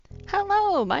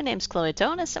Hello, my name's Chloe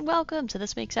Tonis, and welcome to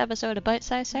this week's episode of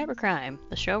Bite-Size Cybercrime,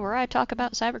 the show where I talk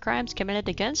about cybercrimes committed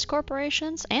against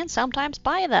corporations and sometimes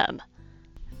by them.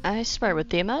 I swear, with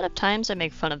the amount of times I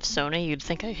make fun of Sony, you'd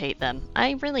think I hate them.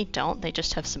 I really don't, they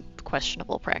just have some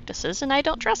questionable practices, and I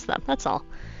don't trust them, that's all.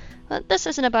 But this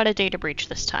isn't about a data breach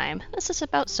this time. This is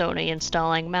about Sony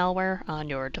installing malware on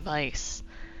your device.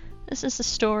 This is the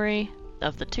story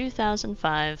of the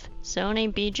 2005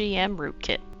 Sony BGM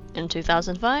rootkit. In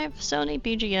 2005, Sony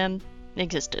BGM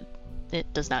existed.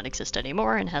 It does not exist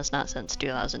anymore and has not since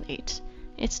 2008.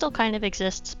 It still kind of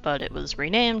exists, but it was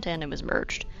renamed and it was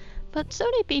merged. But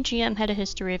Sony BGM had a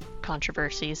history of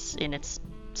controversies in its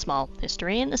small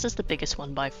history, and this is the biggest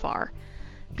one by far.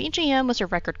 BGM was a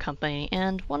record company,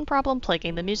 and one problem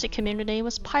plaguing the music community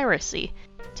was piracy.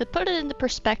 To put it into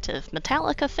perspective,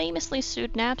 Metallica famously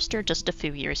sued Napster just a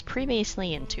few years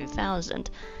previously in 2000.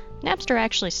 Napster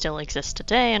actually still exists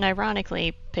today and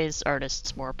ironically pays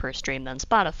artists more per stream than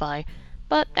Spotify,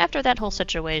 but after that whole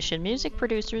situation, music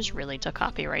producers really took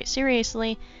copyright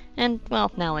seriously, and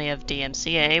well, now we have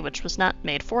DMCA, which was not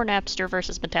made for Napster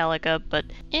versus Metallica, but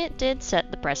it did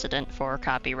set the precedent for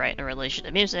copyright in relation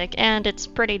to music, and it's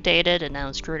pretty dated and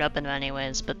now screwed up in many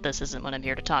ways, but this isn't what I'm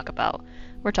here to talk about.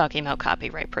 We're talking about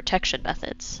copyright protection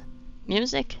methods.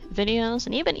 Music, videos,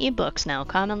 and even ebooks now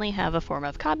commonly have a form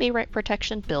of copyright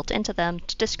protection built into them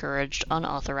to discourage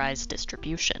unauthorized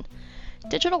distribution.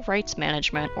 Digital rights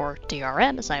management, or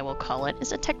DRM as I will call it,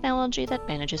 is a technology that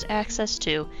manages access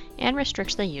to and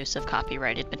restricts the use of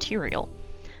copyrighted material.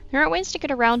 There are ways to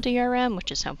get around DRM,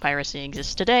 which is how piracy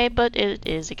exists today, but it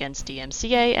is against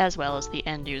DMCA as well as the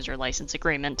end-user license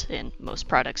agreement in most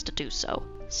products to do so.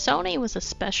 Sony was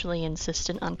especially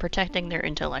insistent on protecting their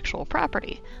intellectual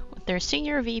property, with their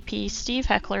senior VP Steve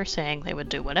Heckler saying they would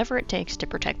do whatever it takes to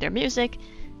protect their music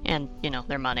and,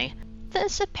 their money.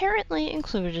 This apparently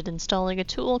included installing a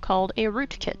tool called a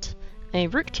rootkit. A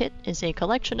rootkit is a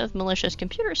collection of malicious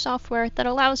computer software that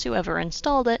allows whoever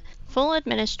installed it full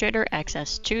administrator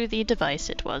access to the device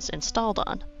it was installed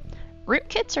on.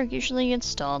 Rootkits are usually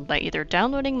installed by either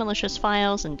downloading malicious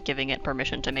files and giving it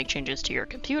permission to make changes to your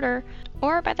computer,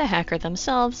 or by the hacker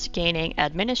themselves gaining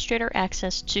administrator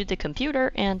access to the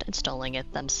computer and installing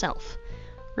it themselves.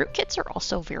 Rootkits are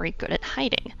also very good at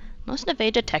hiding. Most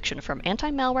evade detection from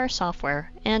anti-malware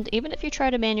software, and even if you try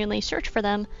to manually search for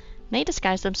them, they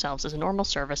disguise themselves as normal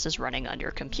services running on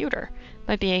your computer,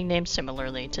 by being named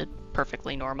similarly to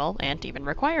perfectly normal and even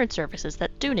required services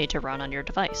that do need to run on your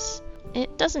device.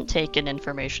 It doesn't take an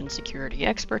information security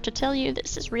expert to tell you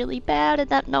this is really bad and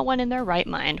that no one in their right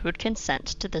mind would consent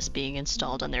to this being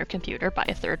installed on their computer by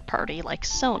a third party like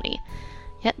Sony.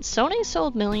 Yet Sony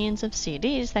sold millions of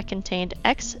CDs that contained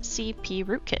XCP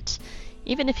rootkits.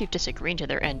 Even if you disagreed to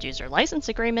their end-user license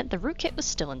agreement, the rootkit was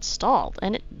still installed,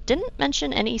 and it didn't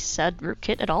mention any said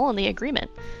rootkit at all in the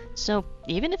agreement. So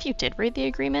even if you did read the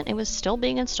agreement, it was still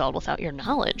being installed without your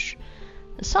knowledge.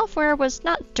 The software was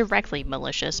not directly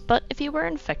malicious, but if you were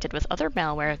infected with other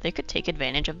malware, they could take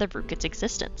advantage of the rootkit's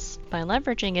existence by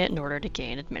leveraging it in order to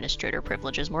gain administrator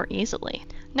privileges more easily.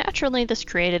 Naturally, this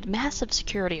created massive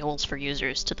security holes for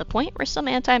users to the point where some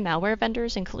anti-malware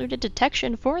vendors included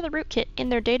detection for the rootkit in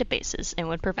their databases and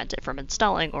would prevent it from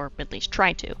installing, or at least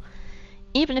try to.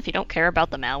 Even if you don't care about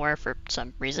the malware for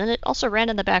some reason, it also ran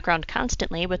in the background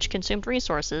constantly, which consumed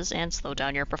resources and slowed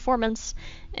down your performance,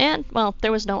 and, well,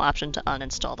 there was no option to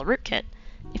uninstall the rootkit.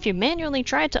 If you manually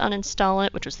tried to uninstall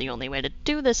it, which was the only way to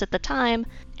do this at the time,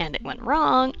 and it went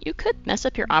wrong, you could mess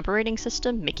up your operating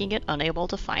system, making it unable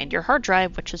to find your hard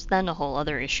drive, which is then a whole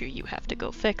other issue you have to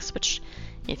go fix, which,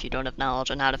 if you don't have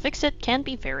knowledge on how to fix it, can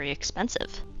be very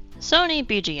expensive. Sony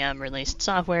BGM released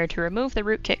software to remove the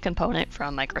rootkit component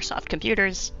from Microsoft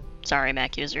computers. Sorry,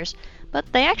 Mac users.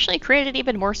 But they actually created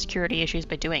even more security issues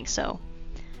by doing so.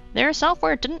 Their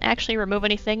software didn't actually remove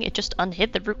anything, it just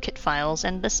unhid the rootkit files,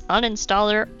 and this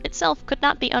uninstaller itself could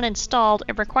not be uninstalled.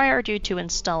 It required you to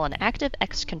install an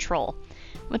ActiveX control,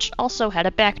 which also had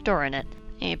a backdoor in it.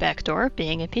 A backdoor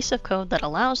being a piece of code that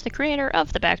allows the creator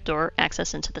of the backdoor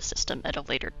access into the system at a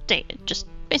later date. It just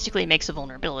basically makes a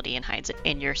vulnerability and hides it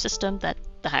in your system that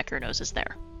the hacker knows is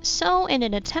there. So, in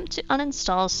an attempt to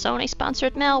uninstall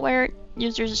Sony-sponsored malware,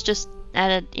 users just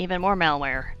added even more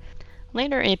malware.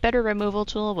 Later, a better removal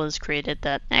tool was created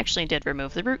that actually did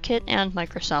remove the rootkit, and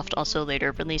Microsoft also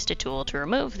later released a tool to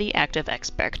remove the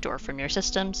ActiveX backdoor from your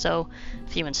system, so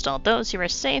if you installed those, you were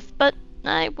safe, but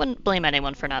I wouldn't blame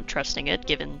anyone for not trusting it,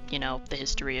 given, the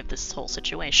history of this whole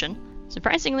situation.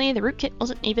 Surprisingly, the rootkit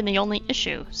wasn't even the only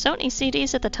issue. Sony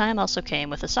CDs at the time also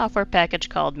came with a software package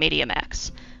called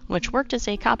MediaMax, which worked as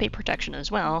a copy protection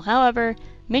as well. However,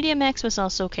 MediaMax was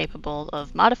also capable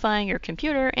of modifying your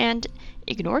computer and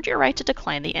ignored your right to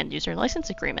decline the end-user license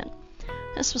agreement.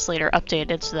 This was later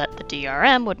updated so that the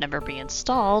DRM would never be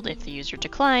installed if the user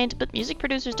declined, but music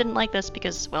producers didn't like this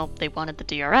because, well, they wanted the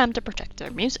DRM to protect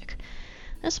their music.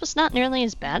 This was not nearly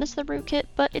as bad as the rootkit,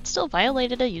 but it still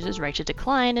violated a user's right to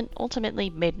decline and ultimately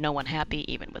made no one happy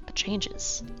even with the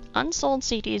changes. Unsold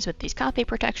CDs with these copy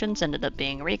protections ended up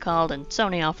being recalled, and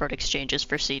Sony offered exchanges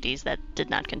for CDs that did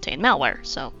not contain malware,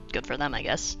 so good for them, I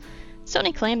guess.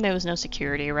 Sony claimed there was no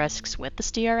security risks with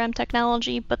this DRM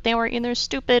technology, but they were either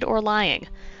stupid or lying.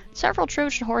 Several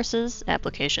Trojan horses,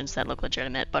 applications that look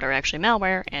legitimate but are actually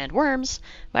malware, and worms,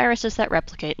 viruses that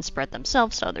replicate and spread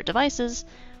themselves to other devices,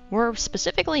 were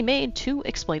specifically made to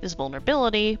exploit this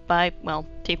vulnerability by, well,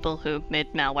 people who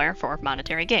made malware for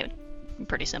monetary gain.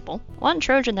 Pretty simple. One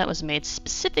Trojan that was made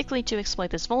specifically to exploit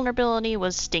this vulnerability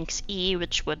was Stinks-E,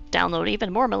 which would download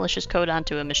even more malicious code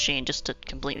onto a machine just to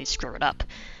completely screw it up.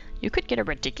 You could get a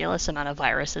ridiculous amount of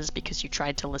viruses because you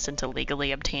tried to listen to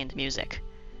legally obtained music.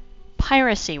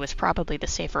 Piracy was probably the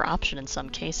safer option in some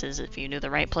cases if you knew the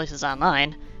right places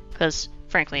online, because,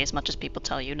 frankly, as much as people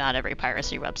tell you, not every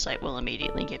piracy website will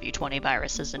immediately give you 20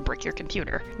 viruses and brick your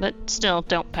computer. But still,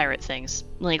 don't pirate things.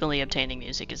 Legally obtaining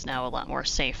music is now a lot more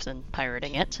safe than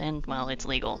pirating it, and, well, it's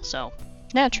legal, so...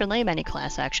 Naturally, many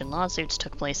class action lawsuits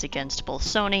took place against both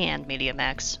Sony and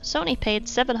MediaMax. Sony paid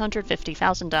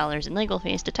 $750,000 in legal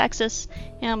fees to Texas,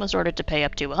 and was ordered to pay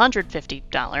up to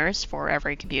 $150 for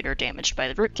every computer damaged by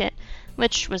the rootkit,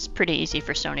 which was pretty easy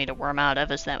for Sony to worm out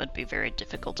of, as that would be very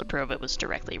difficult to prove it was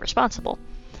directly responsible.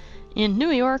 In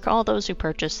New York, all those who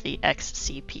purchased the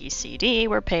XCP CD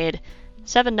were paid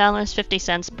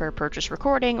 $7.50 per purchase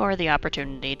recording or the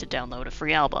opportunity to download a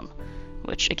free album.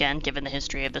 Which, again, given the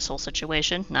history of this whole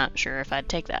situation, not sure if I'd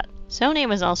take that. Sony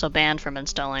was also banned from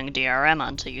installing DRM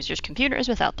onto users' computers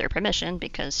without their permission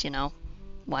because,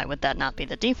 why would that not be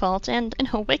the default? And in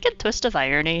a wicked twist of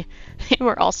irony, they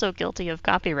were also guilty of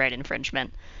copyright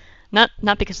infringement. Not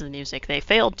because of the music, they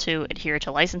failed to adhere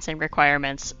to licensing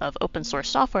requirements of open source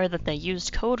software that they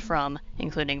used code from,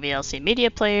 including VLC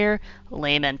Media Player,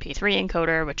 Lame MP3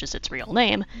 Encoder, which is its real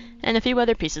name, and a few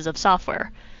other pieces of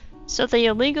software. So they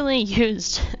illegally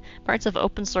used parts of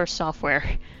open source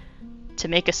software to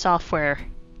make a software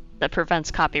that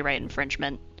prevents copyright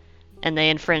infringement, and they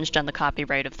infringed on the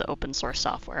copyright of the open source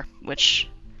software, which,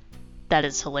 that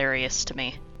is hilarious to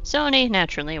me. Sony,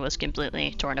 naturally, was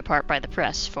completely torn apart by the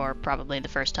press for probably the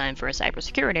first time for a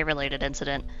cybersecurity-related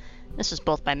incident. This was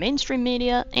both by mainstream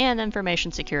media and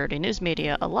information security news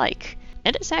media alike.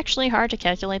 It is actually hard to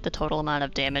calculate the total amount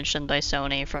of damage done by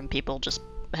Sony from people just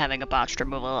having a botched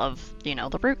removal of, the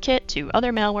rootkit to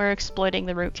other malware exploiting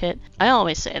the rootkit. I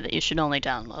always say that you should only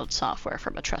download software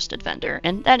from a trusted vendor,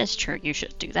 and that is true, you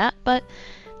should do that, but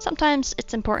sometimes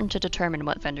it's important to determine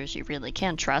what vendors you really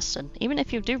can trust, and even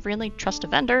if you do really trust a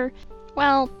vendor,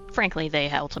 well, frankly, they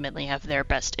ultimately have their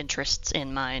best interests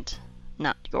in mind,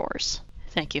 not yours.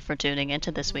 Thank you for tuning in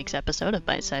to this week's episode of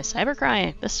Bite Size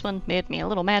Cybercrime. This one made me a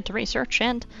little mad to research,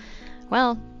 and,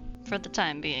 well, for the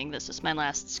time being, this is my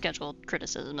last scheduled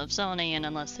criticism of Sony, and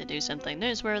unless they do something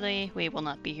newsworthy, we will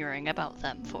not be hearing about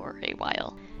them for a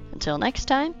while. Until next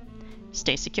time,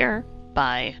 stay secure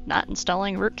by not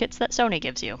installing rootkits that Sony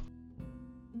gives you.